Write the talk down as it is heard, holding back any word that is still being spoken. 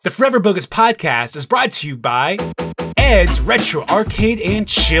The Forever Bogus podcast is brought to you by Ed's Retro Arcade and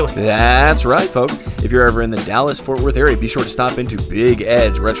Chili. That's right, folks. If you're ever in the Dallas-Fort Worth area, be sure to stop into Big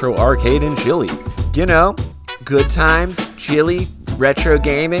Ed's Retro Arcade and Chili. You know, good times, chili, retro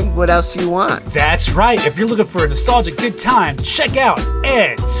gaming. What else do you want? That's right. If you're looking for a nostalgic good time, check out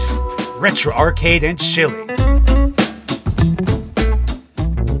Ed's Retro Arcade and Chili.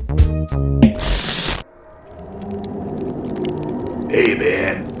 Hey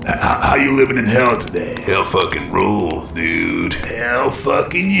man, how you living in hell today? Hell fucking rules, dude. Hell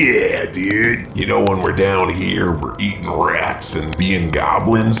fucking yeah, dude. You know when we're down here, we're eating rats and being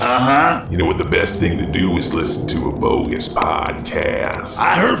goblins? Uh-huh. You know what the best thing to do is listen to a bogus podcast.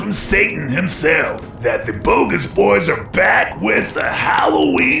 I heard from Satan himself that the Bogus Boys are back with the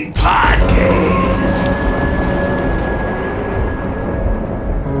Halloween podcast.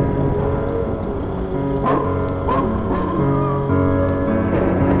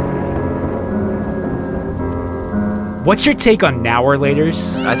 What's your take on now or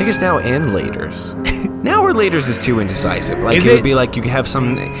laters? I think it's now and laters. Now or laters is too indecisive. Like Is it it? would be like you could have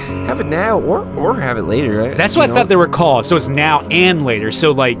it now or have it later, right? That's You what I know? thought they were called. So it's now and later. So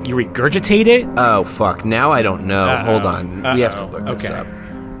like you regurgitate it? Oh fuck! Now I don't know. Hold on, we have to look this Okay. up.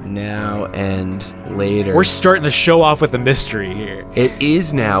 Now and later. We're starting the show off with a mystery here. It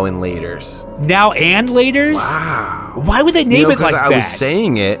is now and laters. Now and laters? Wow. Why would they name it like I that? was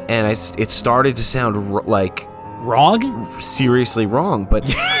saying it, and it started to sound like Wrong? seriously wrong. But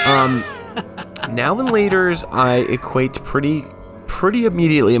now and laters, I equate pretty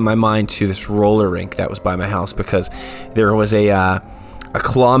immediately in my mind to this roller rink that was by my house because there was a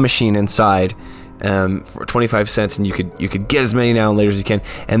claw machine inside. For 25 cents, and you could get as many now and laters as you can,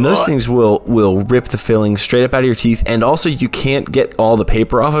 and those things will rip the filling straight up out of your teeth, and also you can't get all the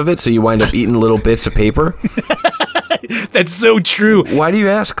paper off of it, so you wind up eating little bits of paper. That's so true. Why do you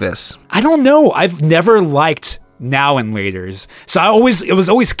ask this? I don't know. I've never liked now and laters. So I was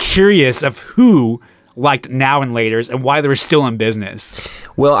always curious of who liked now and laters and why they were still in business.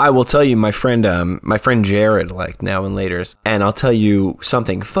 Well, I will tell you, my friend Jared liked now and laters, and I'll tell you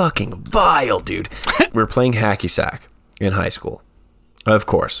something fucking vile, dude. We were playing hacky sack in high school, of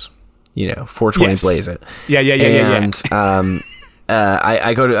course. 420 Yes. blaze it. Yeah. And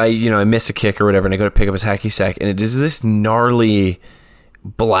I miss a kick or whatever, and I go to pick up his hacky sack, and it is this gnarly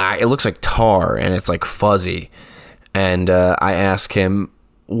black. It looks like tar, and it's like fuzzy. And I ask him,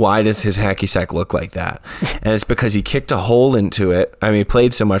 why does his hacky sack look like that? And it's because he kicked a hole into it. I mean, he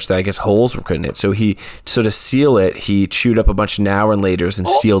played so much that I guess holes were in it. So to seal it, he chewed up a bunch of now and laters and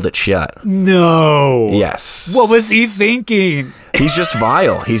sealed it shut. No. Yes. What was he thinking? He's just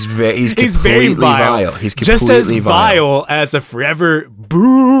vile. He's completely very vile. He's completely just as vile as a Forever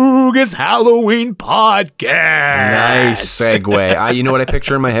Bogus Halloween podcast. Nice segue. You know what I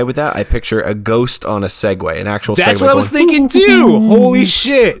picture in my head with that? I picture a ghost on a Segway, an actual Segway. That's what I was thinking too. Holy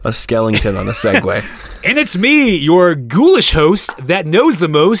shit. A skeleton on a Segway. And it's me, your ghoulish host that knows the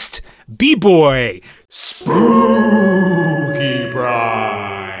most, B-Boy Spooky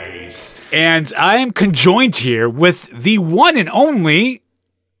Bryce. And I am conjoined here with the one and only...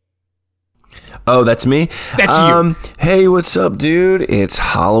 Oh, that's me? That's you. Hey, what's up, dude? It's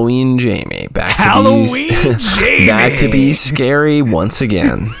Halloween Jamie. Back to be scary once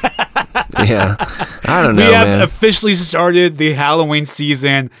again. Yeah. I don't know, We have man. officially started the Halloween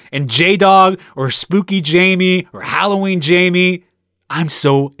season, and J-Dog or Spooky Jamie or Halloween Jamie, I'm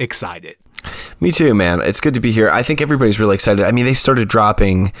so excited. Me too, man. It's good to be here. I think everybody's really excited. I mean, they started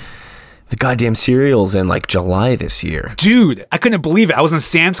dropping the goddamn cereals in like July this year. Dude, I couldn't believe it. I was in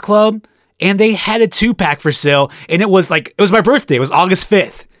Sam's Club, and they had a 2-pack for sale, and it was my birthday. It was August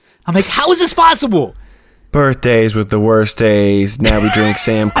 5th. I'm like, how is this possible? Birthdays with the worst days. Now we drink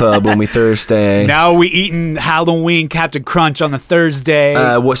Sam Club when we Thursday. Now we eating Halloween Captain Crunch on the Thursday.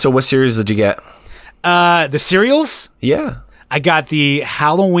 What cereals did you get? The cereals? Yeah. I got the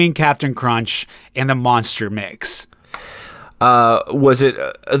Halloween Captain Crunch and the Monster Mix. Is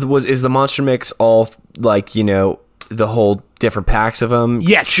the Monster Mix all like, the whole different packs of them?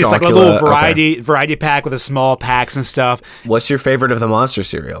 Yes, it's like a little variety pack with the small packs and stuff. What's your favorite of the Monster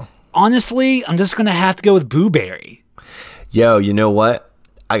cereal? Honestly, I'm just gonna have to go with Boo Berry. Yo, you know what?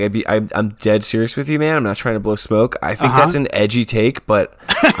 I'm dead serious with you, man. I'm not trying to blow smoke. I think that's an edgy take, but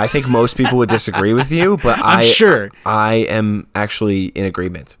I think most people would disagree with you. But I'm sure I am actually in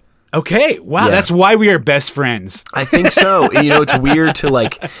agreement. Okay, wow, Yeah. that's why we are best friends. I think so. It's weird to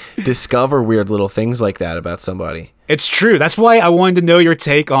like discover weird little things like that about somebody. It's true. That's why I wanted to know your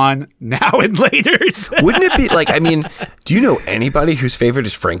take on now and laters. Wouldn't it be like? I mean, do you know anybody whose favorite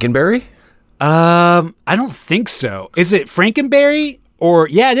is Frankenberry? I don't think so. Is it Frankenberry Or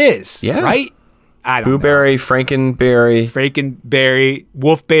yeah, it is. Yeah. Right? I don't know. Blueberry, Frankenberry. Frankenberry,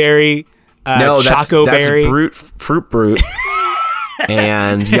 Wolfberry, No, that's Chocoberry. Fruit Brute,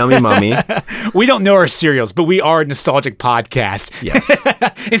 and Yummy Mummy. We don't know our cereals, but we are a nostalgic podcast. Yes.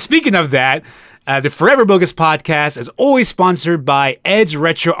 And speaking of that, the Forever Bogus podcast is always sponsored by Ed's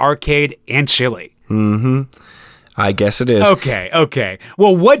Retro Arcade and Chili. I guess it is. Okay.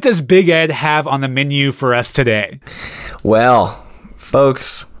 Well, what does Big Ed have on the menu for us today? Well,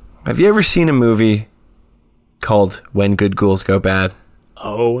 folks, have you ever seen a movie called When Good Ghouls Go Bad?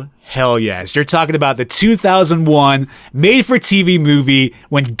 Oh, hell yes. You're talking about the 2001 made-for-TV movie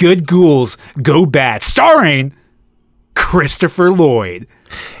When Good Ghouls Go Bad, starring Christopher Lloyd.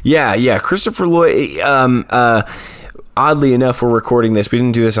 Yeah. Christopher Lloyd. Oddly enough, we're recording this. We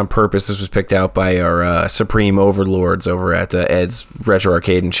didn't do this on purpose. This was picked out by our supreme overlords over at Ed's Retro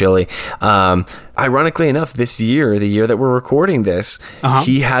Arcade and Chili. Ironically enough, this year, the year that we're recording this,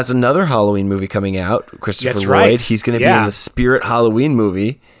 he has another Halloween movie coming out. Christopher That's Lloyd. right. He's going to be in the Spirit Halloween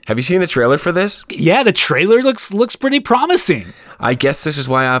movie. Have you seen the trailer for this? Yeah, the trailer looks pretty promising. I guess this is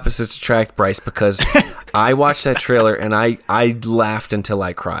why opposites attract, Bryce, because I watched that trailer and I laughed until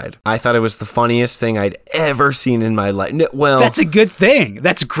I cried. I thought it was the funniest thing I'd ever seen in my life. No, well, That's a good thing.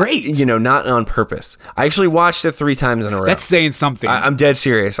 That's great. you know, not on purpose. I actually watched it 3 times in a row. That's saying something. I'm dead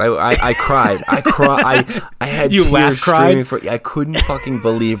serious. I cried. I had You tears laugh-cried? streaming for. I couldn't fucking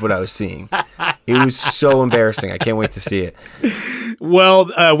believe what I was seeing. It was so embarrassing. I can't wait to see it.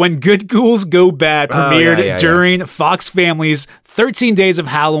 Well, When Good Ghouls Go Bad premiered yeah. during Fox Family's 13 Days of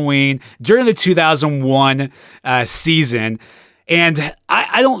Halloween during the 2001 season. And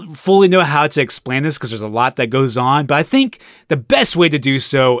I don't fully know how to explain this because there's a lot that goes on, but I think the best way to do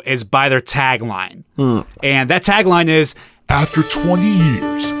so is by their tagline. And that tagline is, After 20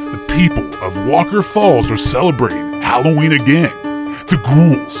 years, the people of Walker Falls are celebrating Halloween again. The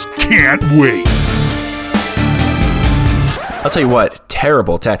ghouls can't wait. I'll tell you what,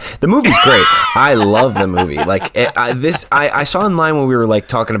 terrible. The movie's great. I love the movie. Like I saw online when we were like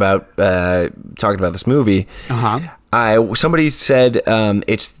talking about this movie. Somebody said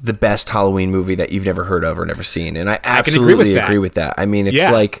it's the best Halloween movie that you've never heard of or never seen, and I absolutely agree with that. I mean, it's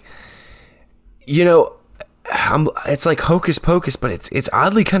like, you know, it's like Hocus Pocus, but it's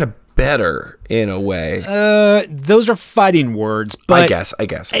oddly kind of better in a way. those are fighting words, but I guess.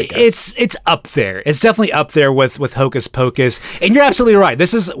 It's up there. It's definitely up there with Hocus Pocus. And you're absolutely right.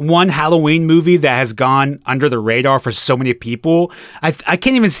 This is one Halloween movie that has gone under the radar for so many people. I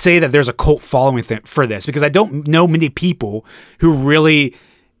can't even say that there's a cult following for this because I don't know many people who really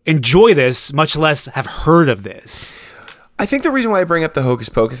enjoy this, much less have heard of this. I think the reason why I bring up the Hocus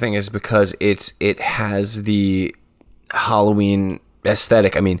Pocus thing is because it has the Halloween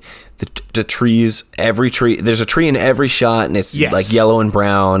aesthetic. I mean, the trees, every tree, there's a tree in every shot, and it's like yellow and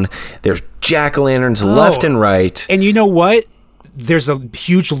brown. There's jack-o'-lanterns left and right. And you know what? There's a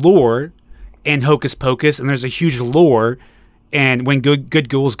huge lore in Hocus Pocus, and there's a huge lore and When Good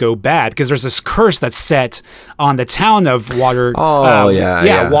Ghouls Go Bad, because there's this curse that's set on the town of Walker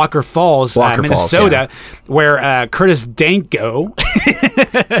Falls, Minnesota, where Curtis Danko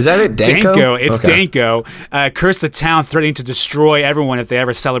is that it? Danko? It's Danko cursed the town, threatening to destroy everyone if they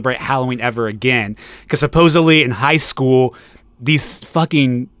ever celebrate Halloween ever again, because supposedly in high school these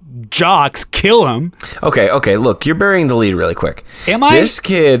fucking jocks kill him. Okay, look, you're burying the lead really quick. Am I? This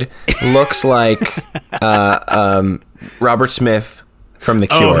kid looks like Robert Smith from The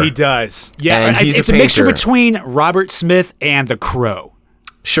Cure. Oh, he does. Yeah, and he's it's a a mixture painter. between Robert Smith and The Crow.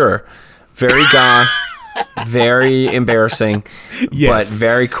 Sure. Very goth, very embarrassing, Yes. but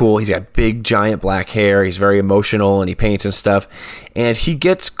very cool. He's got big, giant black hair. He's very emotional, and he paints and stuff. And he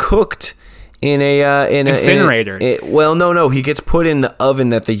gets cooked in a Incinerator. No. He gets put in the oven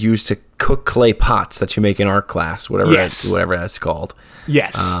that they use to cook clay pots that you make in art class, whatever that's called.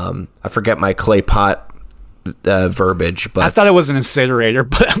 Yes. I forget my clay pot verbiage, but I thought it was an incinerator,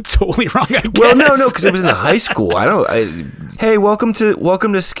 but I'm totally wrong. I guess. Well, no, because it was in the high school. Hey, welcome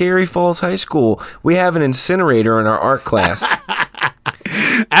to Scary Falls High School. We have an incinerator in our art class.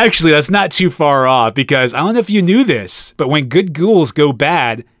 Actually, that's not too far off, because I don't know if you knew this, but When Good Ghouls Go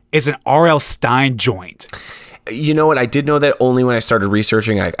Bad is an R.L. Stine joint. You know what? I did know that only when I started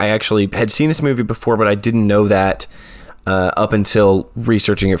researching. I actually had seen this movie before, but I didn't know that up until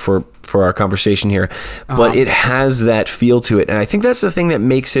researching it for our conversation here. But it has that feel to it, and I think that's the thing that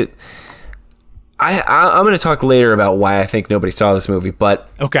makes it. I'm going to talk later about why I think nobody saw this movie, but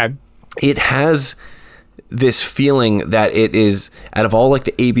Okay. it has this feeling that it is, out of all like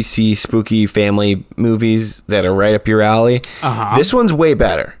the ABC spooky family movies that are right up your alley, this one's way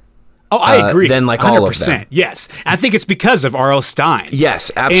better. Oh, I agree. Than like 100%. all of them. Yes. I think it's because of R.L. Stein. Yes,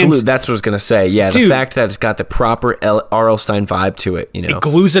 absolutely. And, that's what I was going to say. Yeah, the dude, fact that it's got the proper R.L. Stein vibe to it, you know. It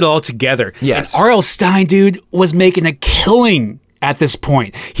glues it all together. Yes. And R.L. Stein, dude, was making a killing at this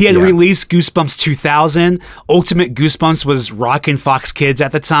point. He had released Goosebumps 2000. Ultimate Goosebumps was rocking Fox Kids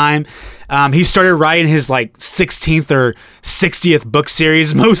at the time. He started writing his like 16th or 60th book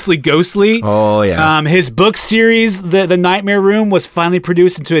series, mostly ghostly. Oh, yeah. His book series, the Nightmare Room, was finally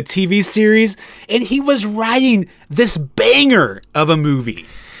produced into a TV series, and he was writing this banger of a movie.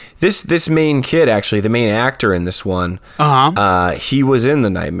 This main kid, actually, the main actor in this one, he was in the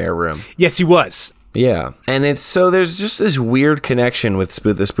Nightmare Room. Yes, he was. Yeah, and it's so there's just this weird connection with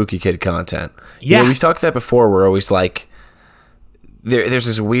the Spooky Kid content. Yeah, you know, we've talked that before. We're always like, there's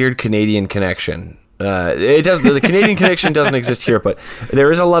this weird Canadian connection. The Canadian connection doesn't exist here, but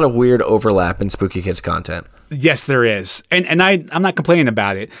there is a lot of weird overlap in Spooky Kids content. Yes, there is, and I'm not complaining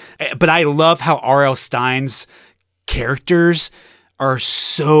about it, but I love how R.L. Stein's characters are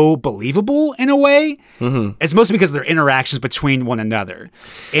so believable in a way. Mm-hmm. It's mostly because of their interactions between one another,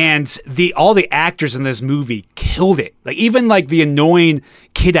 and all the actors in this movie killed it. Like even like the annoying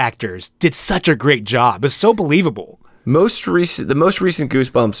kid actors did such a great job. It's so believable. The most recent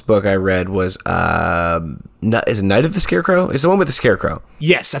Goosebumps book I read was is it Night of the Scarecrow? It's the one with the Scarecrow.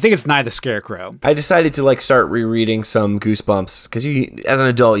 Yes, I think it's Night of the Scarecrow. I decided to like start rereading some Goosebumps because as an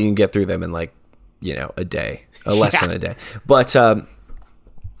adult you can get through them in like a day. Less than a day. But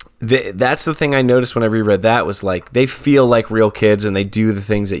that's the thing I noticed when I reread that was like they feel like real kids and they do the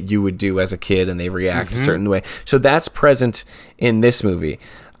things that you would do as a kid and they react a certain way. So that's present in this movie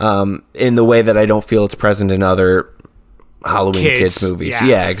in the way that I don't feel it's present in other Halloween kids movies.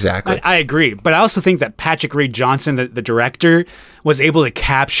 Yeah, exactly. I agree. But I also think that Patrick Reed Johnson, the director, was able to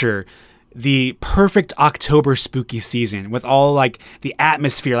capture the perfect October spooky season with all like the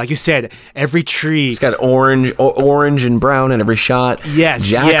atmosphere, like you said, every tree. It's got orange and brown in every shot. Yes,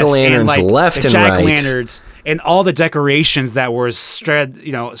 jack-o'-lanterns like left and right. Jack-o'-lanterns and all the decorations that were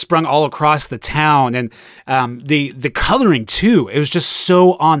sprung all across the town, and the coloring too. It was just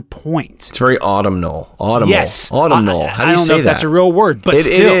so on point. It's very autumnal. Yes, autumnal. How do you say that? I don't know if that's a real word, but it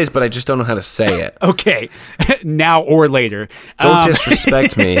still. is. But I just don't know how to say it. Okay, now or later. Don't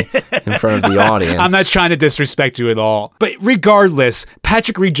disrespect me in front of the audience. I'm not trying to disrespect you at all. But regardless,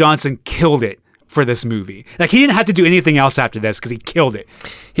 Patrick Reed Johnson killed it for this movie. Like, he didn't have to do anything else after this because he killed it.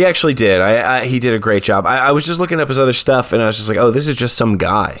 He actually did. He did a great job. I was just looking up his other stuff, and I was just like, oh, this is just some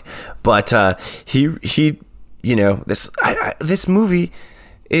guy. But this movie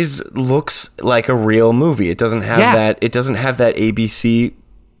looks like a real movie. It doesn't have that. It doesn't have that ABC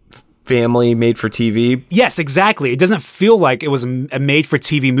family made for TV. Yes, exactly. It doesn't feel like it was a made for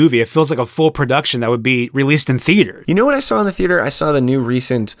TV movie. It feels like a full production that would be released in theater. You know what I saw in the theater? I saw the new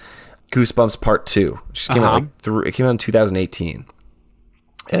recent Goosebumps Part 2, which came out it came out in 2018.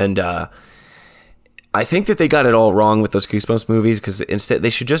 And I think that they got it all wrong with those Goosebumps movies, because instead they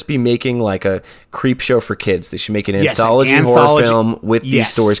should just be making like a creep show for kids. They should make an anthology horror film with these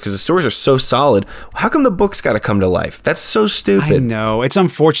stories, because the stories are so solid. How come the books got to come to life? That's so stupid. I know. It's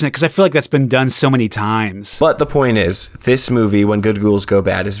unfortunate because I feel like that's been done so many times. But the point is, this movie, When Good Ghouls Go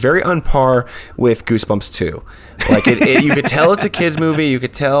Bad, is very on par with Goosebumps 2. Like you could tell it's a kids movie. You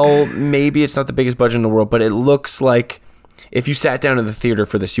could tell maybe it's not the biggest budget in the world, but it looks like if you sat down in the theater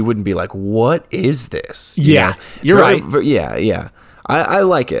for this, you wouldn't be like, what is this? You're right. Yeah. I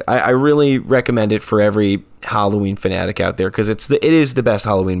like it. I really recommend it for every Halloween fanatic out there, because it is the best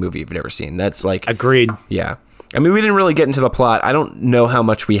Halloween movie you've ever seen. That's like... Agreed. Yeah. I mean, we didn't really get into the plot. I don't know how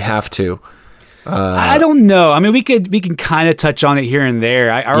much we have to. I don't know. I mean, we can kind of touch on it here and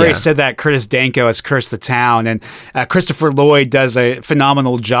there. I already said that Curtis Danko has cursed the town, and Christopher Lloyd does a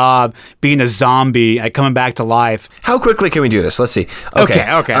phenomenal job being a zombie, coming back to life. How quickly can we do this? Let's see. Okay.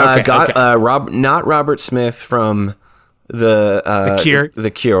 Not Robert Smith from the Cure. The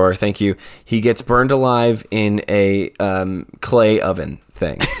Cure. Thank you. He gets burned alive in a clay oven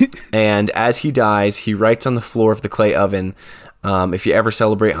thing, and as he dies, he writes on the floor of the clay oven, if you ever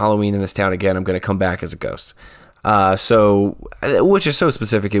celebrate Halloween in this town again, I'm going to come back as a ghost. Which is so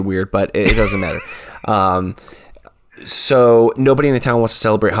specific and weird, but it doesn't matter. So nobody in the town wants to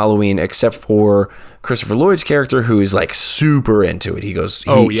celebrate Halloween except for Christopher Lloyd's character, who is like super into it. He goes,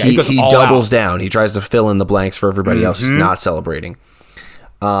 he doubles down. He tries to fill in the blanks for everybody else who's not celebrating.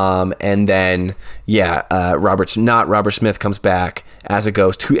 And then, Robert Smith comes back as a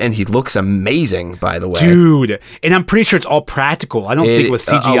ghost, and he looks amazing, by the way. Dude, and I'm pretty sure it's all practical. I don't think it was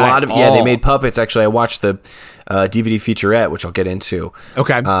CGI at all. Yeah, they made puppets. Actually, I watched the DVD featurette, which I'll get into.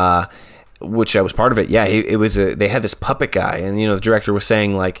 Okay. Which I was part of it. Yeah, it was they had this puppet guy, and the director was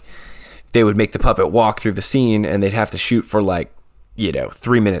saying like, they would make the puppet walk through the scene, and they'd have to shoot for like,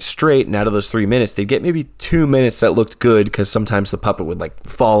 3 minutes straight. And out of those 3 minutes, they'd get maybe 2 minutes that looked good, because sometimes the puppet would like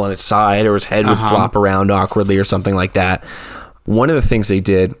fall on its side, or his head would flop around awkwardly or something like that. One of the things they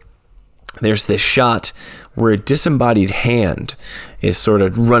did, there's this shot where a disembodied hand is sort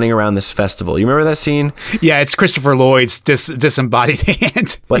of running around this festival. You remember that scene? Yeah, it's Christopher Lloyd's disembodied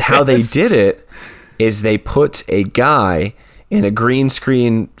hand. But how they did it is they put a guy in a green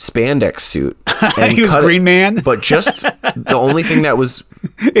screen spandex suit. And he was Green Man? But just the only thing that was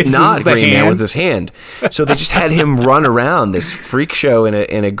not the Green Man hand? was his hand. So they just had him run around this freak show in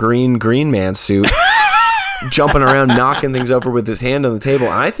a Green Man suit. Jumping around, knocking things over with his hand on the table.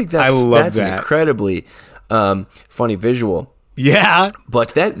 And I think that's an incredibly funny visual. Yeah.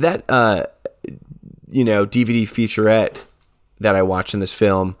 But that DVD featurette that I watched in this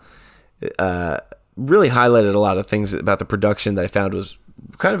film really highlighted a lot of things about the production that I found was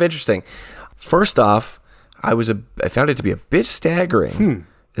kind of interesting. First off, I found it to be a bit staggering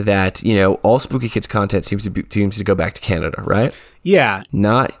that all Spooky Kids content seems to go back to Canada, right? Yeah.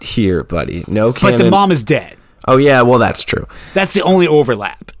 Not here, buddy. No Canada. But the mom is dead. Oh yeah, well that's true. That's the only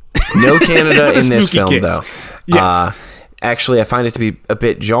overlap. No Canada in this film, Kids. though. Yes. Actually, I find it to be a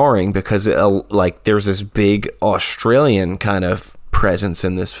bit jarring because there's this big Australian kind of presence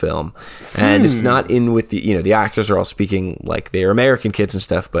in this film, and it's not in with the actors are all speaking like they're American kids and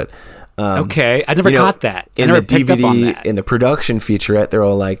stuff, but okay, I never caught that. I in never the picked up on DVD that. in the production featurette. They're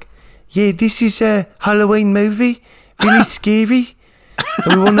all like, "Yeah, this is a Halloween movie, really scary,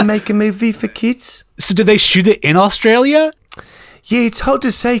 and we want to make a movie for kids." So did they shoot it in Australia? Yeah, it's hard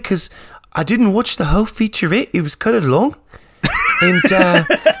to say because I didn't watch the whole featurette. It was kind of long. And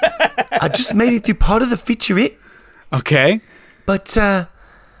I just made it through part of the featurette. Okay. But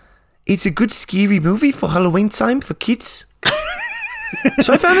it's a good scary movie for Halloween time for kids.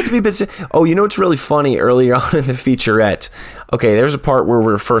 So I found it to be a bit... Oh, you know what's really funny? Earlier on in the featurette, okay, there's a part where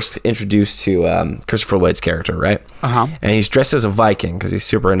we're first introduced to Christopher Lloyd's character, right? Uh-huh. And he's dressed as a Viking because he's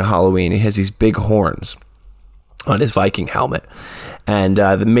super into Halloween. He has these big horns on his Viking helmet. And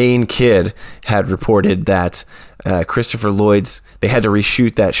the main kid had reported that Christopher Lloyd's... They had to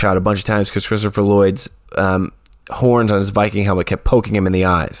reshoot that shot a bunch of times because Christopher Lloyd's horns on his Viking helmet kept poking him in the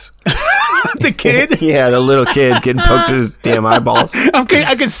eyes. The kid? Yeah, the little kid getting poked in his damn eyeballs. Okay,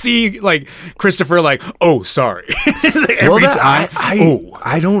 I could see like Christopher like, oh, sorry. Every time.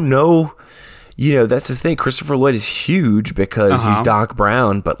 I don't know. That's the thing. Christopher Lloyd is huge because he's Doc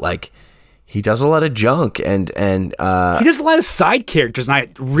Brown, but like he does a lot of junk and he does a lot of side characters, and I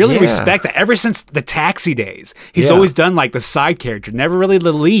really respect that. Ever since the Taxi days, he's always done like the side character, never really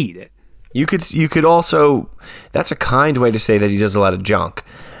the lead. You could also, that's a kind way to say that he does a lot of junk.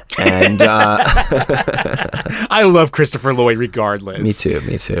 And I love Christopher Lloyd regardless. Me too.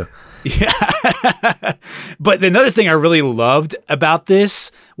 Yeah. But another thing I really loved about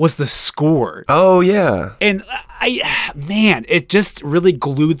this was the score. Oh yeah. And it just really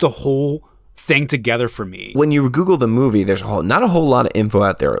glued the whole thing together for me. When you Google the movie, there's not a whole lot of info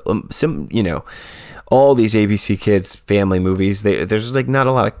out there. All these ABC Kids family movies, there's like not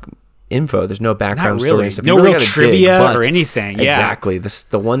a lot of info. There's no background Not story really. and stuff. No You really real gotta trivia dig, but or anything. Yeah. Exactly.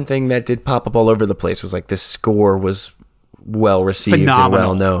 The one thing that did pop up all over the place was like this score was well received Phenomenal. and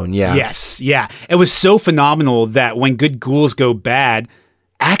well known. Yeah. Yes. Yeah. It was so phenomenal that When Good Ghouls Go Bad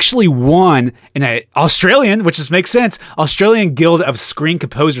actually won in an Australian, which just makes sense, Australian Guild of Screen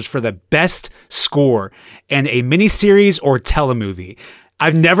Composers for the best score in a miniseries or telemovie.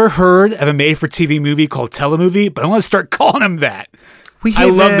 I've never heard of a made-for-TV movie called telemovie, but I'm going to start calling them that. I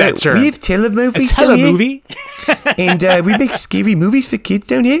love that term. We have telemovies A telemovie? and we make scary movies for kids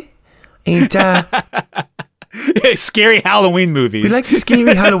down here. And Scary Halloween movies. we like the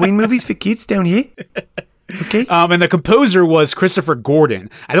scary Halloween movies for kids down here. Okay. And the composer was Christopher Gordon.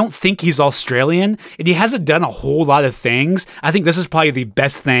 I don't think he's Australian, and he hasn't done a whole lot of things. I think this is probably the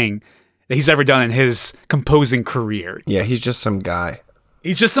best thing that he's ever done in his composing career. Yeah, he's just some guy.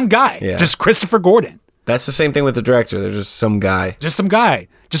 He's just some guy. Yeah. Just Christopher Gordon. That's the same thing with the director. There's just some guy. Just some guy.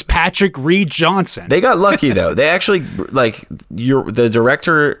 Just Patrick Reed Johnson. They got lucky though. They actually the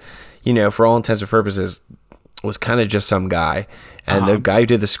director, for all intents and purposes, was kind of just some guy, and the guy who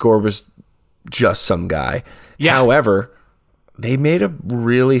did the score was just some guy. Yeah. However, they made a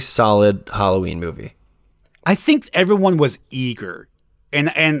really solid Halloween movie. I think everyone was eager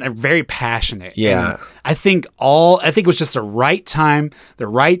and very passionate. Yeah. And I think it was just the right time, the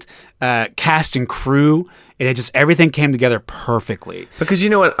right cast and crew, and everything came together perfectly. Because you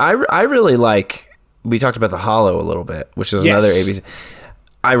know what, I really like. We talked about the Hollow a little bit, which is another ABC.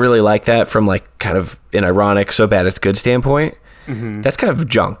 I really like that from like kind of an ironic, so bad it's good standpoint. Mm-hmm. That's kind of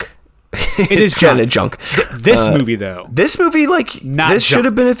junk. It is kind of junk. This movie, though. This movie, like, Not this junk. should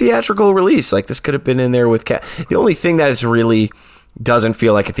have been a theatrical release. Like, this could have been in there with The only thing that is really doesn't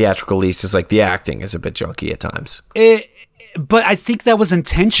feel like a theatrical release is, like, the acting is a bit junky at times. But I think that was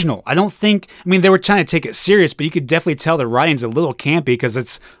intentional. I don't think, I mean, they were trying to take it serious, but you could definitely tell the writing's a little campy because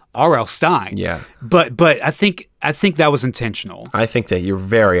it's R.L. Stein. Yeah. But I think that was intentional. I think that you're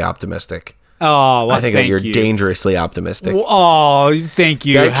very optimistic. Oh, well, I think that you're dangerously optimistic. Oh, thank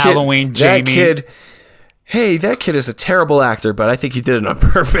you, Halloween Jamie. That kid, hey, that kid is a terrible actor, but I think he did it on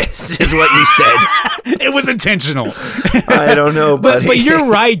purpose, is what you said. It was intentional. I don't know, buddy. But you're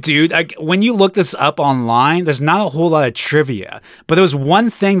right, dude. Like, when you look this up online, there's not a whole lot of trivia. But there was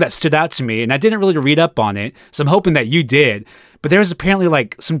one thing that stood out to me, and I didn't really read up on it, so I'm hoping that you did. But there was apparently,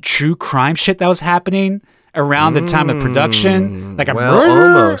 like, some true crime shit that was happening around the time of production, like a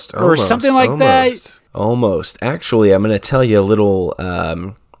murder or something like that. Almost. Actually, I'm going to tell you a little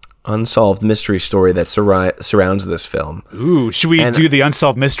unsolved mystery story that surrounds this film. Ooh, should we do the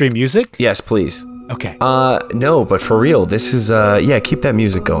unsolved mystery music? Yes, please. Okay. No, but for real, this is keep that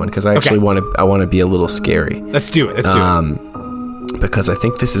music going because I actually want to be a little scary. Let's do it. Because I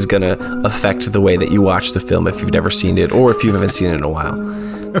think this is going to affect the way that you watch the film if you've never seen it or if you haven't seen it in a while.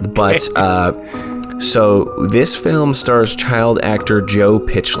 Okay. But so this film stars child actor Joe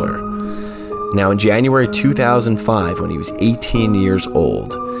Pitchler. Now, in January 2005, when he was 18 years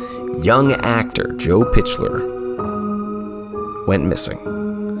old, young actor Joe Pitchler went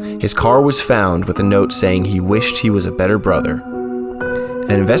missing. His car was found with a note saying he wished he was a better brother.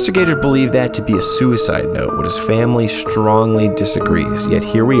 An investigator believed that to be a suicide note, but his family strongly disagrees. Yet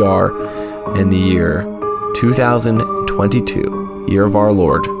here we are in the year 2022, year of our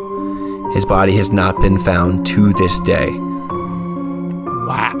Lord. His body has not been found to this day.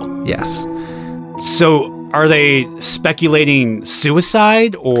 Wow. Yes. So are they speculating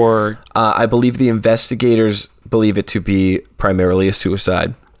suicide or? I believe the investigators believe it to be primarily a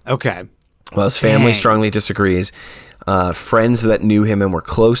suicide. Okay. Well, his family strongly disagrees. Friends that knew him and were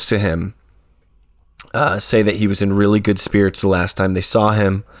close to him say that he was in really good spirits the last time they saw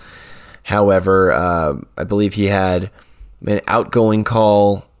him. However, I believe he had an outgoing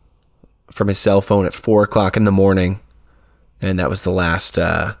call from his cell phone at 4:00 in the morning, and that was the last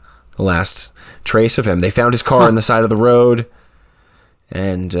trace of him. They found his car on the side of the road,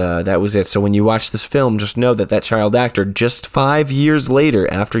 and that was it. So when you watch this film, just know that child actor, just 5 years later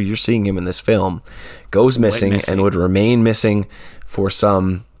after you're seeing him in this film, goes missing and would remain missing for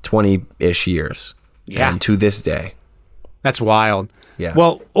some 20-ish years. Yeah. And to this day. That's wild. Yeah.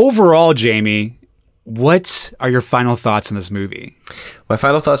 Well, overall, Jamie, what are your final thoughts on this movie? My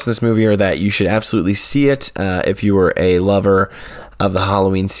final thoughts on this movie are that you should absolutely see it if you were a lover of the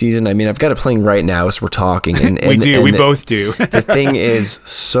Halloween season. I mean, I've got it playing right now as we're talking. And we both do. The thing is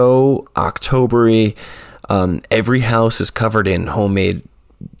so October-y. Every house is covered in homemade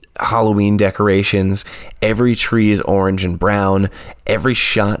Halloween decorations. Every tree is orange and brown. Every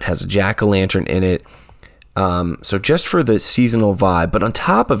shot has a jack-o'-lantern in it. So just for the seasonal vibe, but on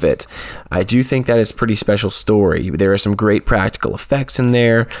top of it, I do think that it's a pretty special story. There are some great practical effects in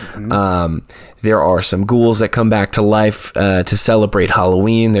there. Mm-hmm. There are some ghouls that come back to life to celebrate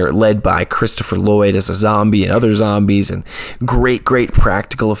Halloween. They're led by Christopher Lloyd as a zombie and other zombies, and great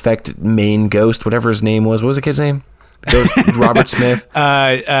practical effect main ghost, whatever his name was. What was the kid's name? Robert Smith.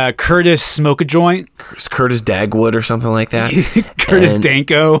 Curtis Smoke a Joint. Curtis Dagwood or something like that. Curtis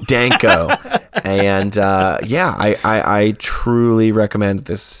Danko. And I truly recommend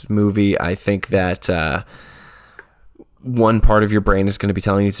this movie. I think that one part of your brain is going to be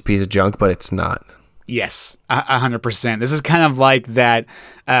telling you it's a piece of junk, but it's not. Yes, 100%. This is kind of like that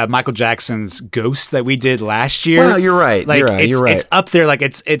Michael Jackson's Ghost that we did last year. Well, you're right. Like, you're right. It's up there. Like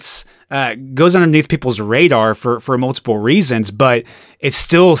it's goes underneath people's radar for multiple reasons, but it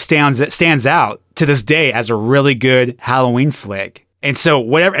still stands out to this day as a really good Halloween flick. And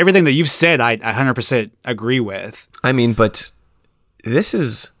so everything that you've said, I 100% agree with. I mean, but this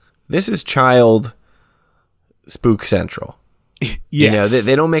is child spook central. Yes. You know,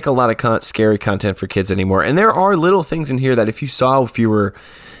 they don't make a lot of scary content for kids anymore. And there are little things in here that if you were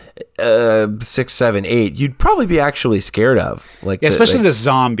 6, 7, 8, you'd probably be actually scared of. Like especially the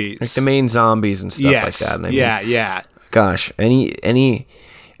zombies. Like the main zombies and stuff like that. And I mean, yeah. Gosh, any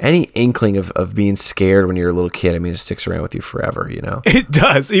inkling of being scared when you're a little kid, I mean, it sticks around with you forever, you know? It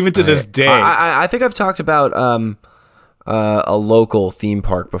does, even to this day. I think I've talked about a local theme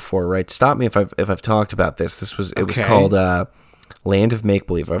park before, right? Stop me if I've talked about this. It was called Land of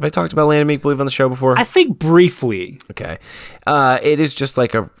Make-Believe. Have I talked about Land of Make-Believe on the show before? I think briefly. Okay. It is just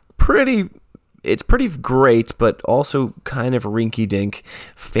like a pretty it's pretty great, but also kind of rinky-dink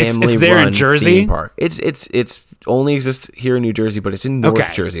family it's there run in Jersey? theme park. It's only exists here in New Jersey, but it's in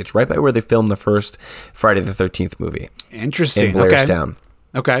North Jersey. It's right by where they filmed the first Friday the 13th movie. Interesting. In Blairstown.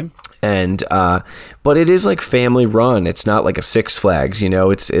 Okay. And but it is like family run. It's not like a Six Flags,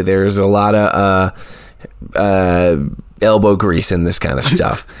 there's a lot of elbow grease in this kind of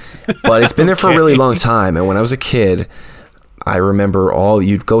stuff. But it's been there for a really long time, and when I was a kid, I remember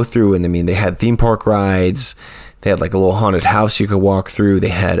you'd go through, and I mean, they had theme park rides. They had like a little haunted house you could walk through. They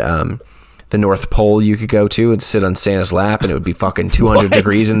had the North Pole you could go to and sit on Santa's lap, and it would be fucking 200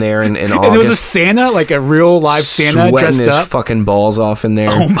 degrees in there in August. And there was a Santa, like a real live Santa sweating dressed his up. fucking balls off in there.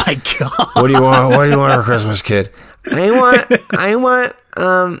 Oh my god! What do you want? What do you want for Christmas, kid? I want.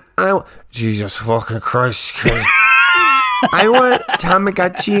 Jesus fucking Christ, kid. I want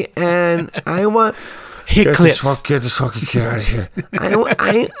Tamagotchi, and I want. Hit clips. Get this fucking kid out of here.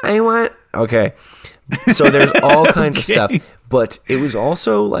 I want. Okay. So there's all kinds of stuff, but it was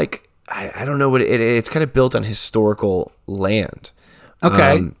also like, I don't know what it's kind of built on historical land.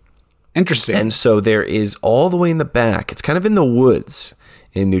 Okay. Interesting. And so there is all the way in the back. It's kind of in the woods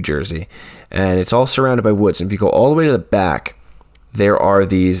in New Jersey, and it's all surrounded by woods. And if you go all the way to the back, there are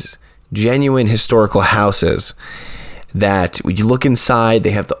these genuine historical houses that when you look inside,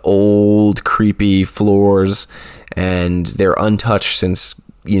 they have the old creepy floors, and they're untouched since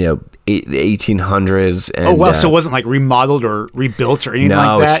the 1800s. And, oh wow! So it wasn't like remodeled or rebuilt or anything like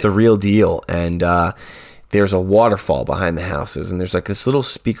that? No, it's the real deal. And there's a waterfall behind the houses, and there's like this little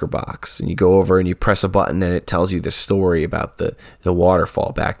speaker box, and you go over and you press a button, and it tells you the story about the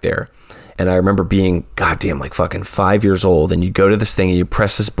waterfall back there. And I remember being goddamn like fucking 5 years old, and you'd go to this thing and you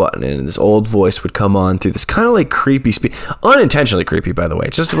press this button, and this old voice would come on through this kind of like creepy unintentionally creepy, by the way.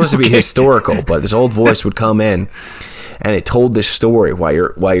 It's just supposed to be historical, but this old voice would come in, and it told this story while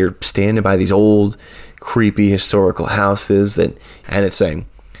you're standing by these old creepy historical houses, and it's saying,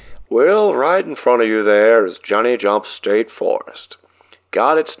 well, right in front of you there is Johnny Jump State Forest.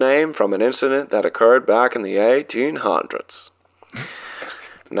 Got its name from an incident that occurred back in the 1800s.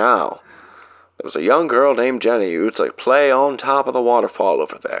 Now, there was a young girl named Jenny who used to play on top of the waterfall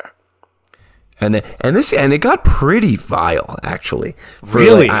over there. And it got pretty vile, actually.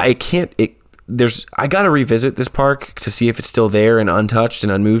 Really? I got to revisit this park to see if it's still there and untouched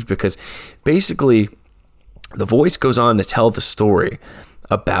and unmoved, because basically the voice goes on to tell the story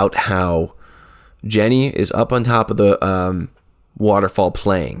about how Jenny is up on top of the waterfall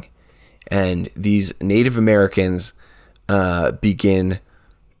playing, and these Native Americans begin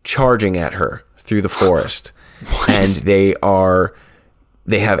charging at her through the forest. And they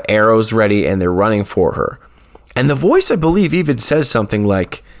have arrows ready, and they're running for her. And the voice, I believe, even says something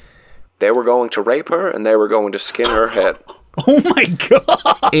like, they were going to rape her, and they were going to skin her head. Oh my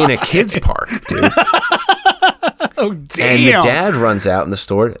god! In a kid's park, dude. Oh damn! And the dad runs out in the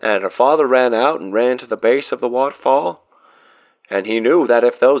store, and her father ran out and ran to the base of the waterfall, and he knew that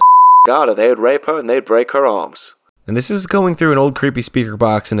if those got her, they'd rape her and they'd break her arms. And this is going through an old creepy speaker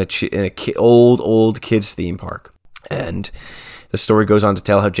box in a old kids theme park. And the story goes on to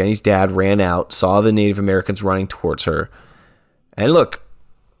tell how Jenny's dad ran out, saw the Native Americans running towards her. And look,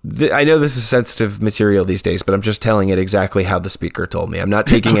 I know this is sensitive material these days, but I'm just telling it exactly how the speaker told me. I'm not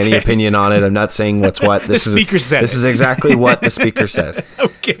taking any opinion on it. I'm not saying what's what. This is exactly what the speaker says.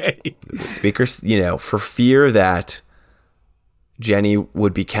 Okay. The speaker, for fear that Jenny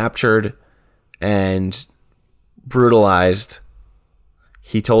would be captured and brutalized,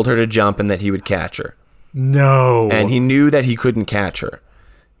 he told her to jump and that he would catch her. No. And he knew that he couldn't catch her,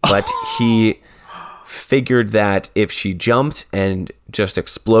 but he figured that if she jumped and just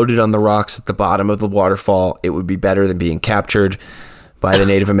exploded on the rocks at the bottom of the waterfall, it would be better than being captured by the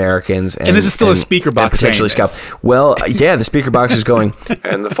Native Americans. And this is still a speaker box potentially scalped. Well, yeah, the speaker box is going,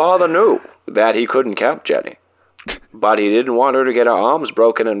 and the father knew that he couldn't cap Jenny, but he didn't want her to get her arms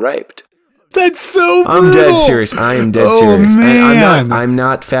broken and raped. That's so brutal. I'm dead serious. I am dead serious. Man. I'm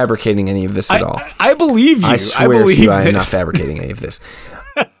not fabricating any of this at all. I believe you. I swear to you, I am not fabricating any of this.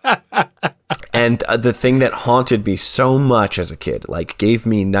 And the thing that haunted me so much as a kid, like gave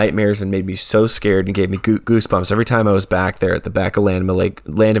me nightmares and made me so scared and gave me goosebumps every time I was back there at the back of Land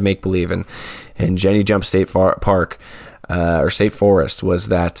of Make Believe and Jenny Jump State Park or State Forest, was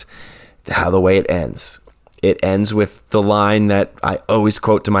that how the way it ends. It ends with the line that I always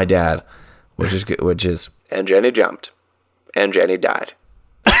quote to my dad, which is, and Jenny jumped, and Jenny died.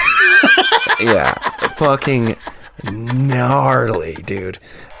 Yeah, fucking gnarly, dude.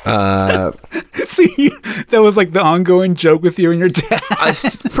 See, that was like the ongoing joke with you and your dad.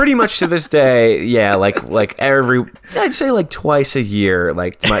 Pretty much to this day, yeah. Like I'd say like twice a year.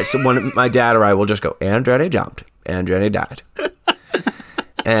 Like my dad or I will just go, and Jenny jumped, and Jenny died,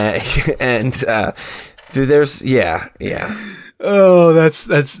 and there's yeah. Oh,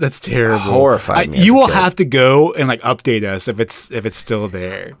 that's terrible. Horrifying. You will have to go and like update us if it's still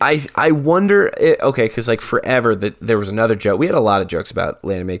there. I wonder. Okay, because like forever that there was another joke. We had a lot of jokes about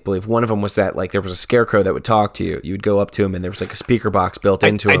Land of Make Believe. One of them was that like there was a scarecrow that would talk to you. You would go up to him and there was like a speaker box built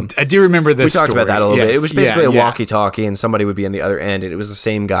into him. I do remember this. We talked about that a little bit. It was basically a yeah. walkie-talkie, and somebody would be on the other end, and it was the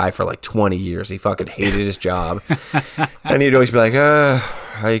same guy for like 20 years. He fucking hated his job, and he'd always be like,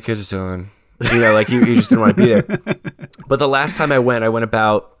 "How you kids doing?" You know, like you just didn't want to be there. But the last time I went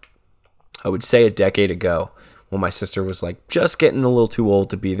about, I would say, a decade ago, when my sister was like just getting a little too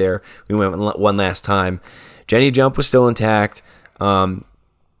old to be there. We went one last time. Jenny Jump was still intact, but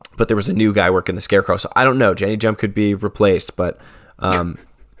there was a new guy working the Scarecrow. So I don't know. Jenny Jump could be replaced, but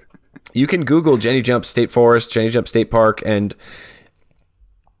you can Google Jenny Jump State Forest, Jenny Jump State Park, and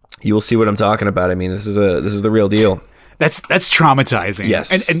you will see what I'm talking about. I mean, this is the real deal. That's traumatizing.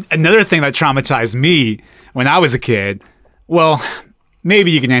 Yes. And another thing that traumatized me when I was a kid, well, maybe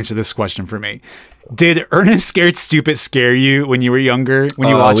you can answer this question for me. Did Ernest Scared Stupid scare you when you were younger, when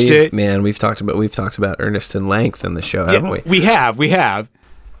you watched it? Man, we've talked about Ernest in length in the show, haven't we? We have.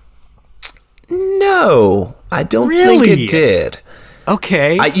 No, I don't Really? think it did.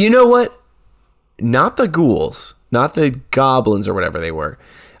 Okay. You know what? Not the ghouls, not the goblins or whatever they were.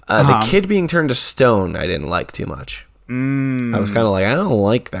 The kid being turned to stone, I didn't like too much. I was kind of like, I don't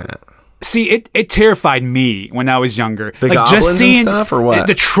like that. See, it terrified me when I was younger. The like goblins just seeing and stuff, or what?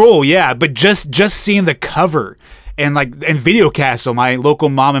 The troll, yeah, but just seeing the cover and Video Castle, my local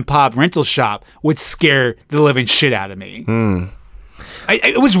mom and pop rental shop, would scare the living shit out of me.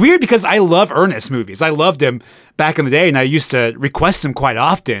 It was weird because I love Ernest movies. I loved him back in the day, and I used to request him quite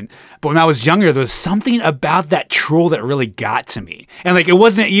often. But when I was younger, there was something about that troll that really got to me. And it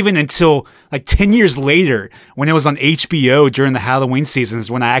wasn't even until 10 years later, when it was on HBO during the Halloween seasons,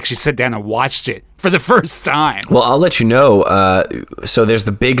 when I actually sat down and watched it for the first time. Well, I'll let you know. So there's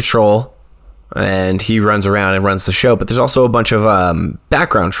the big troll, and he runs around and runs the show. But there's also a bunch of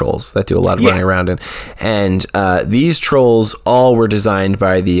background trolls that do a lot of running around. And these trolls all were designed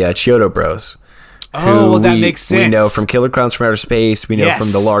by the Chiodo Bros. Oh, well, that makes sense. We know from Killer Clowns from Outer Space. We know from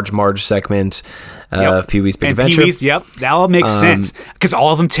the Large Marge segment of Pee-wee's Big Adventure. Pee-wee's, yep. That all makes sense. Because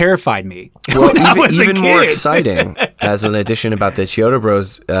all of them terrified me. Well, even more exciting, as an addition about the Chiodo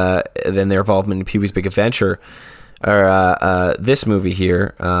Bros, than their involvement in Pee-wee's Big Adventure, or this movie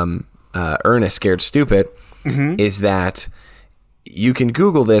here, Ernest Scared Stupid, is that you can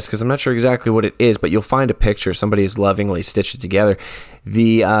Google this, because I'm not sure exactly what it is, but you'll find a picture. Somebody has lovingly stitched it together.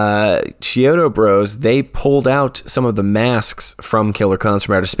 The Chiodo Bros, they pulled out some of the masks from Killer Clowns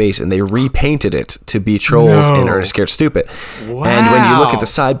from Outer Space, and they repainted it to be trolls in Ernest Scared Stupid. Wow. And when you look at the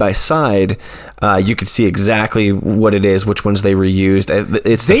side-by-side, you can see exactly what it is, which ones they reused.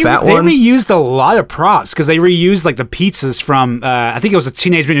 It's the fat one. They reused a lot of props, because they reused the pizzas from, I think it was a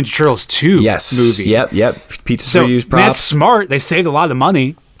Teenage Mutant Ninja Turtles 2 movie. Yep. Pizzas reused props. That's smart. They saved a lot of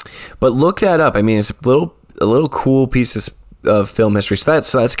money. But look that up. I mean, it's a little cool piece of film history. So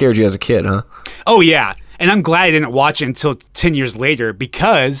that scared you as a kid, huh? Oh, yeah. And I'm glad I didn't watch it until 10 years later,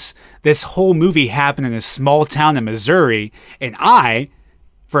 because this whole movie happened in a small town in Missouri, and I,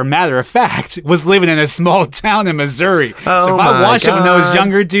 for a matter of fact, was living in a small town in Missouri. Oh, so if I watched it when I was God.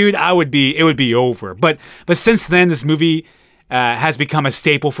 younger, dude, it would be over. But since then, this movie has become a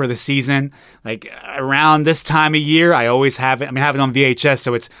staple for the season. Around this time of year, I always have it. I have it on VHS,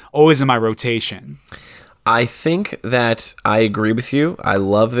 so it's always in my rotation. I think that I agree with you. I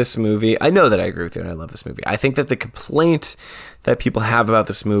love this movie. I know that I agree with you, and I love this movie. I think that the complaint that people have about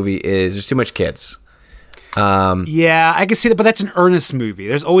this movie is there's too much kids. Yeah, I can see that, but that's an Ernest movie.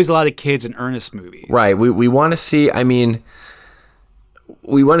 There's always a lot of kids in Ernest movies. Right. We want to see,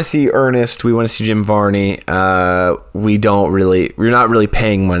 we want to see Ernest. We want to see Jim Varney. We're not really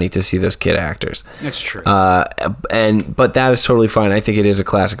paying money to see those kid actors. That's true. But that is totally fine. I think it is a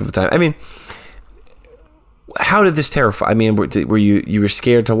classic of the time. How did this terrify? Were you were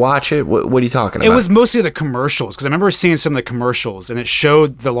scared to watch it? What are you talking about? It was mostly the commercials, because I remember seeing some of the commercials, and it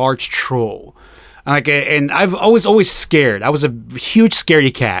showed the large troll. And I've always scared. I was a huge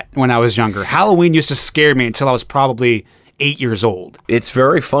scaredy cat when I was younger. Halloween used to scare me until I was probably 8 years old. It's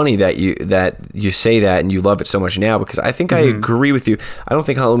very funny that you say that and you love it so much now, because I think I agree with you. I don't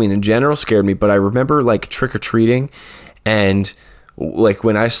think Halloween in general scared me, but I remember trick-or-treating, and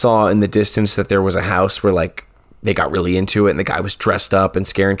when I saw in the distance that there was a house where they got really into it, and the guy was dressed up and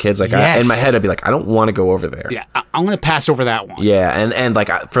scaring kids. Like Yes. in my head, I'd be like, I don't want to go over there. Yeah, I'm gonna pass over that one. Yeah, and like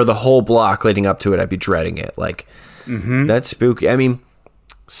for the whole block leading up to it, I'd be dreading it. Like that's spooky. I mean,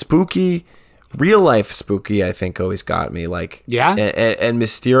 spooky, real life spooky. I think always got me. Like and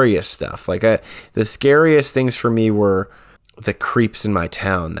mysterious stuff. Like the scariest things for me were the creeps in my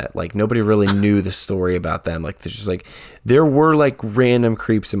town that like nobody really knew the story about them. Like there's just like there were like random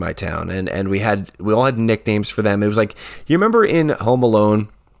creeps in my town, and we all had nicknames for them. It was like, you remember in Home Alone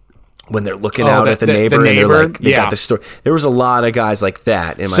when they're looking out at the neighbor and they're like, they got the story. There was a lot of guys like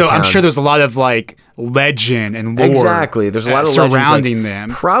that in my town. So I'm sure there's a lot of like legend and lore. Exactly. There's a lot of surrounding legends, them.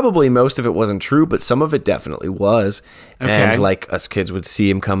 Probably most of it wasn't true, but some of it definitely was. Okay. And like us kids would see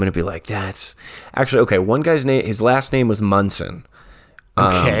him coming and be like, that's actually okay. One guy's name, his last name was Munson.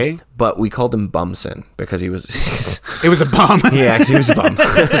 Okay. But we called him Bumson because he was. It was a bum. Yeah, actually, he was a bum.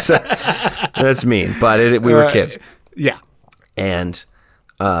 So, that's mean, but we were kids. Yeah. And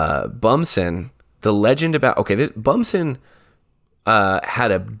Bumson, the legend about Bumson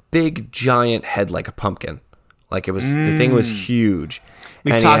had a big giant head like a pumpkin. Like it was the thing was huge.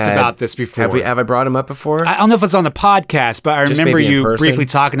 We've And he talked had- about this before. Have I brought him up before? I don't know if it's on the podcast, but I Just remember maybe in you person? briefly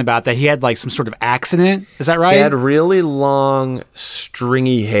talking about that he had like some sort of accident. Is that right? He had really long,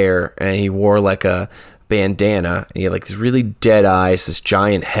 stringy hair, and he wore like a bandana. And he had like these really dead eyes, this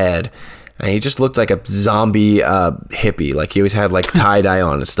giant head, and he just looked like a zombie hippie. Like he always had like tie dye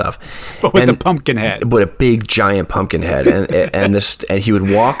on and stuff, But with a pumpkin head. But a big giant pumpkin head, and he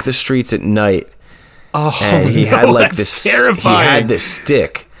would walk the streets at night. Oh, And he had like that's this. terrifying. He had this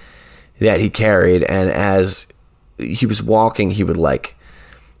stick that he carried, and as he was walking, he would like.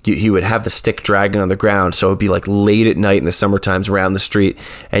 He would have the stick dragging on the ground, so it would be like late at night in the summer times around the street,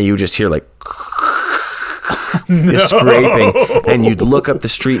 and you would just hear like this scraping, and you'd look up the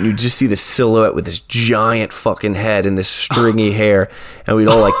street and you'd just see the silhouette with this giant fucking head and this stringy hair, and we'd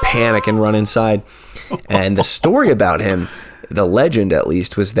all like panic and run inside. And the story about him, the legend at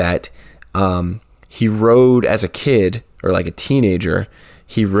least, was that he rode as a kid or like a teenager.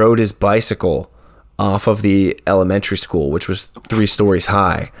 He rode his bicycle off of the elementary school, which was 3 stories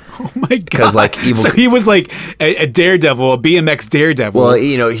high. Oh my god! 'Cause, like, evil- So he was like a daredevil, a BMX daredevil. Well,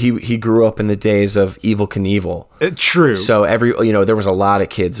 you know, he grew up in the days of Evel Knievel. True. So there was a lot of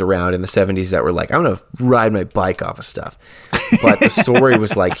kids around in the 70s that were like, I'm going to ride my bike off of stuff. But the story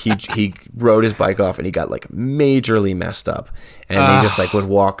was like he rode his bike off and he got like majorly messed up. And he just like would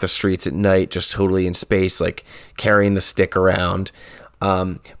walk the streets at night just totally in space, like carrying the stick around.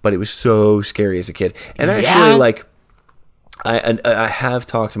 But it was so scary as a kid. And actually, like, I have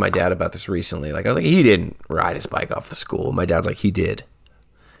talked to my dad about this recently. Like, I was like, he didn't ride his bike off the school. My dad's like, he did.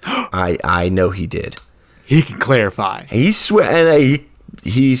 I know he did. He can clarify. He swears.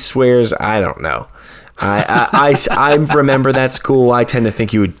 I don't know. I remember that school. I tend to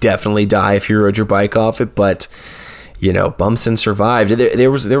think you would definitely die if you rode your bike off it. But you know, Bumson survived.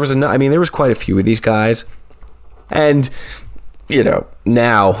 There was quite a few of these guys, and you know,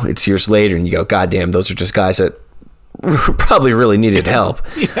 now it's years later, and you go, God damn, those are just guys that probably really needed help.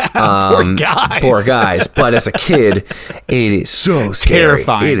 Poor guys. But as a kid, it is so scary.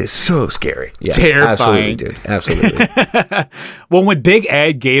 Terrifying. It is so scary. Yeah, Terrifying. Absolutely, dude. Absolutely. Well, when Big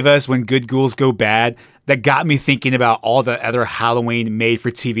Ed gave us When Good Ghouls Go Bad, that got me thinking about all the other Halloween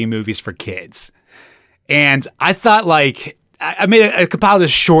made-for-TV movies for kids. And I thought, like, I compiled a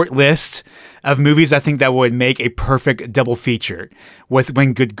short list of movies I think that would make a perfect double feature with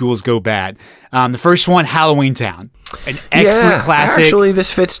When Good Ghouls Go Bad. The first one, Halloween Town. An excellent classic. Actually,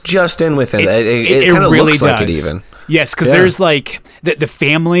 this fits just in with it. It kind of really looks like it even. Yes, because there's like the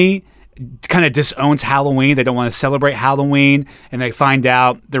family kind of disowns Halloween. They don't want to celebrate Halloween, and they find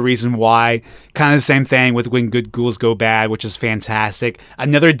out the reason why. Kind of the same thing with When Good Ghouls Go Bad, which is fantastic.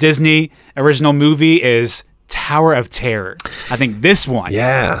 Another Disney original movie is Tower of Terror. I think this one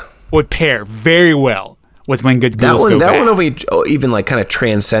would pair very well with When Good Ghouls Go Bad. That one even like kind of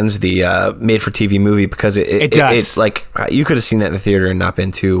transcends the made-for-TV movie because it does. It's like you could have seen that in the theater and not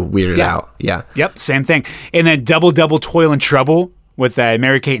been too weirded out. Yeah. Yep, same thing. And then Double Double Toil and Trouble with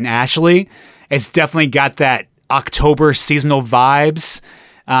Mary-Kate and Ashley. It's definitely got that October seasonal vibes.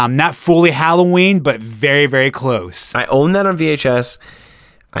 Not fully Halloween, but very, very close. I own that on VHS.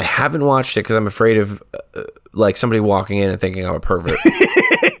 I haven't watched it because I'm afraid of like somebody walking in and thinking I'm a pervert.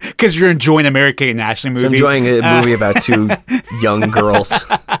 Because you're enjoying the Mary-Kate and Ashley movie. So I'm enjoying a movie about 2 young girls.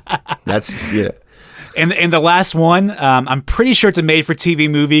 That's, you know. And the last one, I'm pretty sure it's a made-for-TV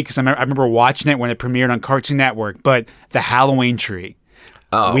movie because I remember watching it when it premiered on Cartoon Network, but The Halloween Tree.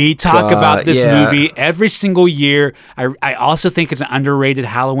 Oh, we talk about this movie every single year. I also think it's an underrated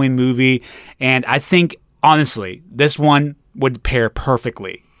Halloween movie, and I think honestly, this one would pair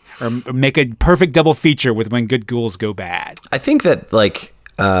perfectly, or make a perfect double feature with When Good Ghouls Go Bad. I think that like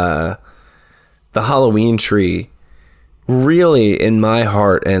the Halloween tree really, in my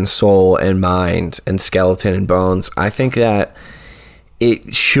heart and soul and mind and skeleton and bones, I think that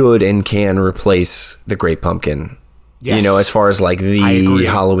it should and can replace the Great Pumpkin. Yes. You know, as far as like I the agree.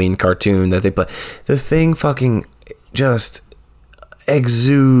 Halloween cartoon that they play, the thing fucking just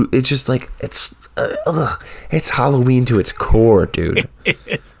exude. It's just like it's Halloween to its core, dude. It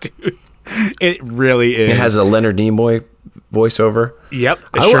is, dude. It really is. It has a Leonard Nimoy voiceover. Yep,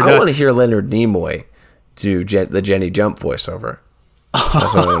 it I sure does. want to hear Leonard Nimoy do the Jenny Jump voiceover.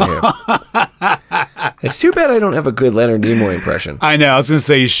 That's what I want to hear. It's too bad I don't have a good Leonard Nimoy impression. I know. I was gonna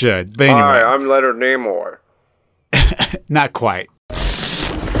say you should, but anyway, I'm Leonard Nimoy. not quite.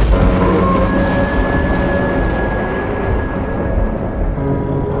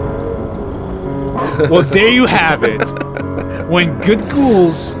 Well, there you have it. When Good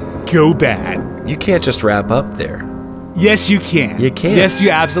Ghouls Go Bad. You can't just wrap up there. Yes, you can. You can. Yes, you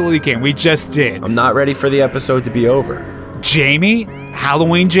absolutely can. We just did. I'm not ready for the episode to be over. Jamie,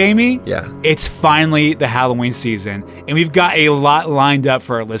 Halloween Jamie. Yeah. It's finally the Halloween season, and we've got a lot lined up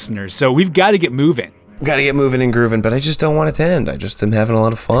for our listeners. So we've got to get moving. Got to get moving and grooving, but I just don't want it to end. I just am having a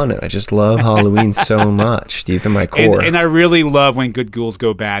lot of fun, and I just love Halloween so much, deep in my core. And I really love When Good Ghouls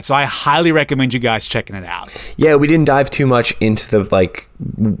Go Bad, so I highly recommend you guys checking it out. Yeah, we didn't dive too much into the, like,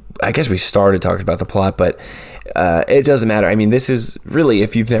 I guess we started talking about the plot, but it doesn't matter. I mean, this is really,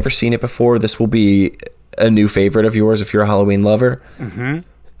 if you've never seen it before, this will be a new favorite of yours if you're a Halloween lover. Mm-hmm.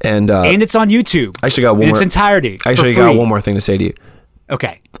 And it's on YouTube. I actually got one in its more, entirety. I actually got one more thing to say to you.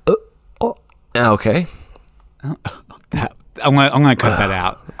 Okay. Okay. I'm gonna cut that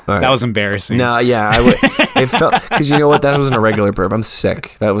out. All right. That was embarrassing. No, yeah, it felt, because you know what, that wasn't a regular burp. I'm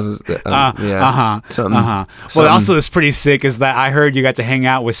sick. That was yeah. Well, also it's pretty sick is that I heard you got to hang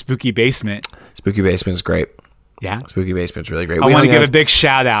out with Spooky Basement. Spooky Basement is great. Yeah. Spooky Basement's really great. I want to give a big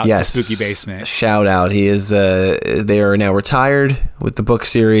shout out to Spooky Basement. Shout out. He is they are now retired with the book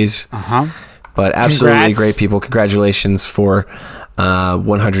series. But absolutely Congrats. great people. Congratulations for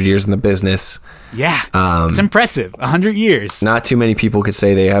 100 years in the business. Yeah. It's impressive. 100 years. Not too many people could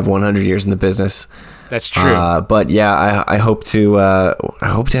say they have 100 years in the business. That's true. But yeah, I hope to I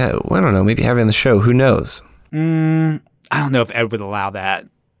don't know, maybe have it in the show. Who knows? I don't know if Ed would allow that.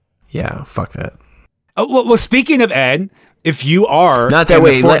 Yeah, fuck that. Oh, well, speaking of Ed, if you are Not that in the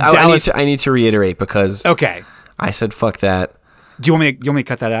way. Fort Dallas, I need to reiterate because okay. I said fuck that. Do you want me to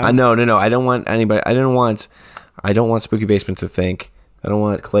cut that out? No. I don't want anybody. I don't want Spooky Basement to think. I don't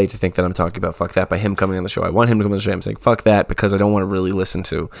want Clay to think that I'm talking about fuck that by him coming on the show. I want him to come on the show. I'm saying fuck that because I don't want to really listen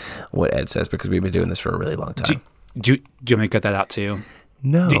to what Ed says because we've been doing this for a really long time. Do you want me to cut that out too?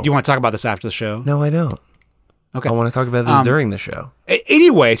 No. Do you want to talk about this after the show? No, I don't. Okay. I want to talk about this during the show.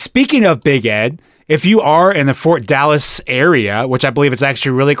 Anyway, speaking of Big Ed, if you are in the Fort Dallas area, which I believe is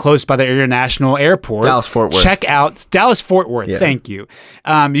actually really close by the International Airport, Dallas-Fort Worth. Check out Dallas-Fort Worth. Yeah. Thank you.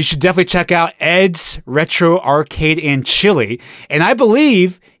 You should definitely check out Ed's Retro Arcade and Chili, and I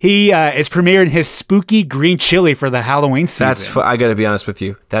believe he is premiering his spooky green chili for the Halloween season. I got to be honest with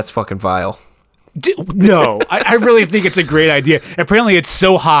you. That's fucking vile. No, I really think it's a great idea. Apparently, it's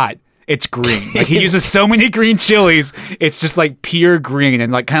so hot. It's green. Like he uses so many green chilies. It's just like pure green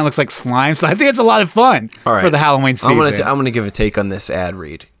and like kind of looks like slime. So I think it's a lot of fun for the Halloween season. I'm gonna give a take on this ad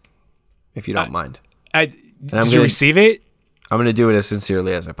read, if you don't mind. Did you receive it? I'm gonna do it as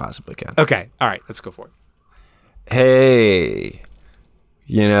sincerely as I possibly can. Okay. All right. Let's go for it. Hey,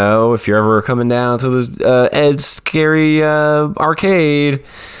 you know, if you're ever coming down to the Ed's Scary Arcade,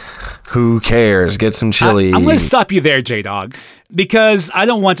 who cares? Get some chili. I'm going to stop you there, J-Dog, because I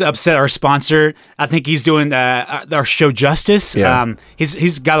don't want to upset our sponsor. I think he's doing our show justice. Yeah.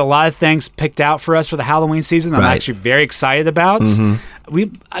 He's got a lot of things picked out for us for the Halloween season. I'm actually very excited about.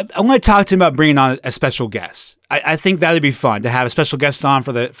 Mm-hmm. I'm going to talk to him about bringing on a special guest. I think that would be fun to have a special guest on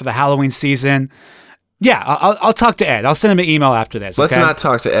for the Halloween season. Yeah, I'll talk to Ed. I'll send him an email after this. Let's not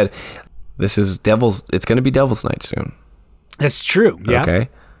talk to Ed. This is It's going to be Devil's Night soon. That's true. Yeah. Okay.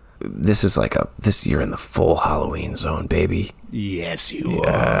 This is like you're in the full Halloween zone, baby. Yes, you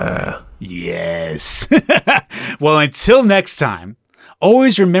are. Yes. Well, until next time,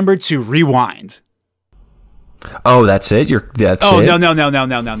 always remember to rewind. Oh, that's it? That's it?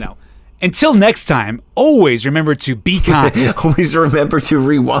 No. Until next time, always remember to be kind. Always remember to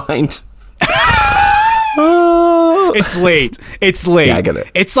rewind. It's late. Yeah, I gotta.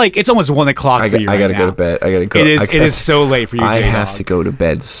 It's almost 1 o'clock for you. I gotta now. go to bed. It is so late for you. I J-Dog. have to go to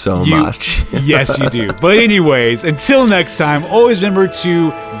bed so much. Yes, you do. But anyways, until next time, always remember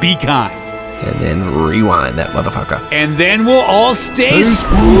to be kind. and then rewind that motherfucker. And then we'll all stay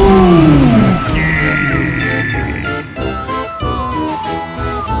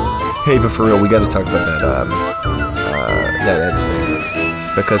Hey, but for real, we got to talk about that Ed's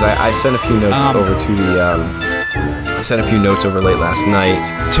thing, because I sent a few notes over to the. I sent a few notes over late last night.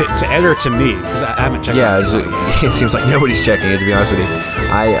 to Ed or to me, because I haven't checked. Yeah, it seems like nobody's checking it, to be honest with you.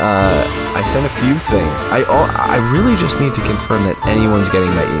 I sent a few things. I really just need to confirm that anyone's getting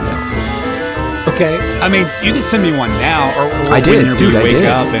my emails. Okay. I mean, you can send me one now, or I did, when dude, you I wake did.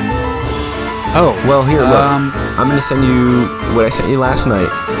 up and. Oh. Well, here, look. I'm gonna send you what I sent you last night.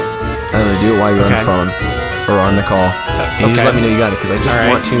 I'm gonna do it while you're on the phone or on the call. And you just let me know you got it, because I just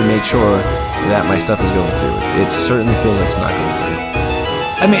want to make sure that my stuff is going through. It certainly feels like it's not going through.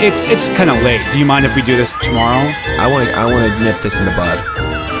 I mean, it's kind of late. Do you mind if we do this tomorrow? I want to nip this in the bud.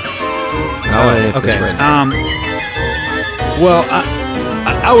 I want to nip this right now. Well,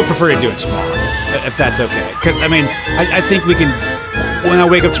 I would prefer to do it tomorrow, if that's okay. Because I mean, I think we can. When I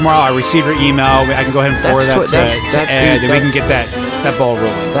wake up tomorrow, I receive your email. I can go ahead and forward that to Ed, and we can get that ball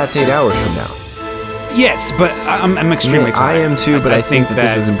rolling. That's 8 hours from now. Yes, but I'm extremely tired. I am too, but I think that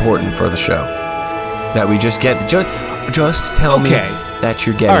this is is. important for the show. That we just get just tell me that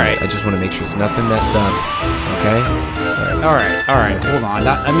you're getting it. I just want to make sure there's nothing messed up. Okay. All right. Hold on.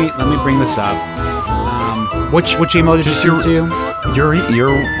 Let me bring this up. Which email did you send to?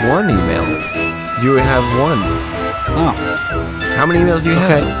 Your one email. You have one. Oh. How many emails do you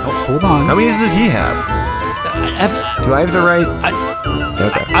have? Okay. Hold on. How many does he have? Do I have the right?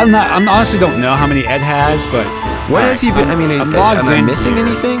 Okay. I honestly don't know how many Ed has, but what has he been? I mean, I'm logged am I in missing here.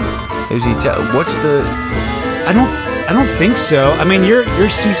 anything? Is he? What's the? I don't think so. I mean, you're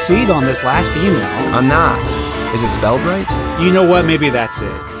CC'd on this last email. I'm not. Is it spelled right? You know what? Maybe that's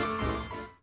it.